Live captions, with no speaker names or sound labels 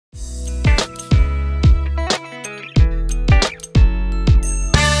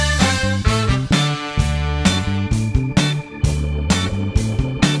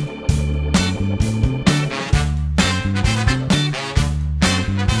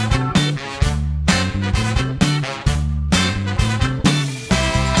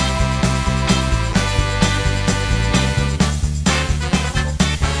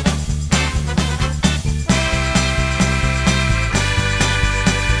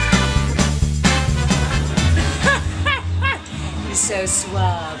so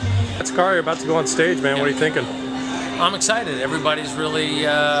suave. That's Carl, you're about to go on stage, man. What are you thinking? I'm excited. Everybody's really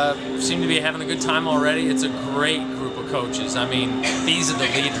seem to be having a good time already. It's a great group of coaches. I mean, these are the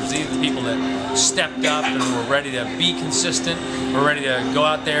leaders. These are the people that stepped up and were ready to be consistent. We're ready to go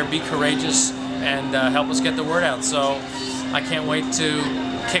out there, be courageous, and help us get the word out. So I can't wait to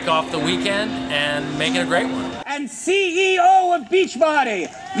kick off the weekend and make it a great one. And CEO of Beachbody,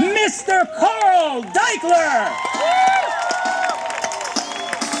 Mr. Carl Daikeler.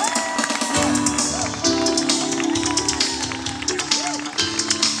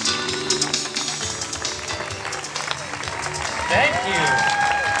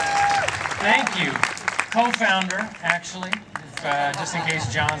 Thank you. Co-founder, actually, just in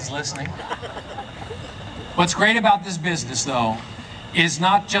case John's listening. What's great about this business, though, is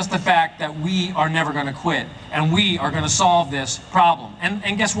not just the fact that we are never going to quit and we are going to solve this problem.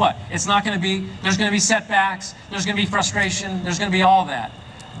 And guess what? It's not going to be, there's going to be setbacks, there's going to be frustration, there's going to be all that.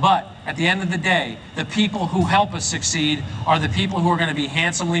 But at the end of the day, the people who help us succeed are the people who are going to be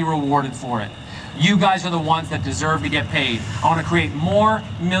handsomely rewarded for it. You guys are the ones that deserve to get paid. I want to create more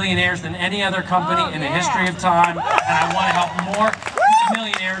millionaires than any other company in the history of time, and I want to help more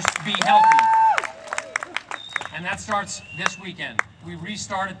millionaires be healthy. And that starts this weekend. We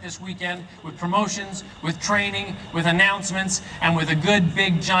restart it this weekend with promotions, with training, with announcements, and with a good,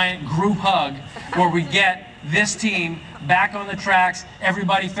 big, giant group hug where we get this team back on the tracks,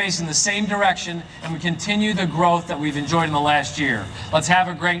 everybody facing the same direction, and we continue the growth that we've enjoyed in the last year. Let's have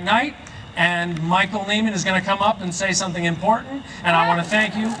a great night. And Michael Neiman is going to come up and say something important, and I want to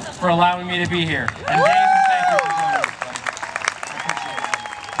thank you for allowing me to be here. And David, thank you for joining us, buddy. I appreciate it.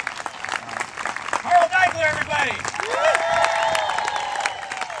 Carl Daikeler, everybody.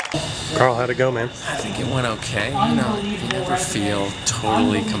 Carl, how'd it go, man? I think it went okay. You know, you never feel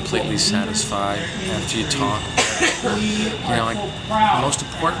totally, completely satisfied after you talk. You know, the most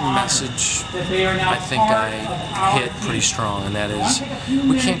important message I think I hit pretty strong, and that is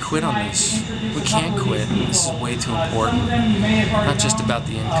we can't quit on this. We can't quit. This is way too important. Not just about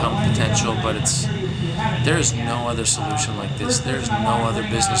the income potential, but there is no other solution like this. There's no other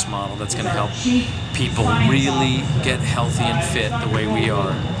business model that's going to help people really get healthy and fit the way we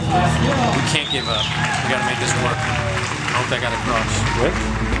are. We can't give up. We got to make this work. I hope that got across.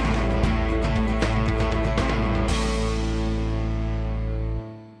 Good.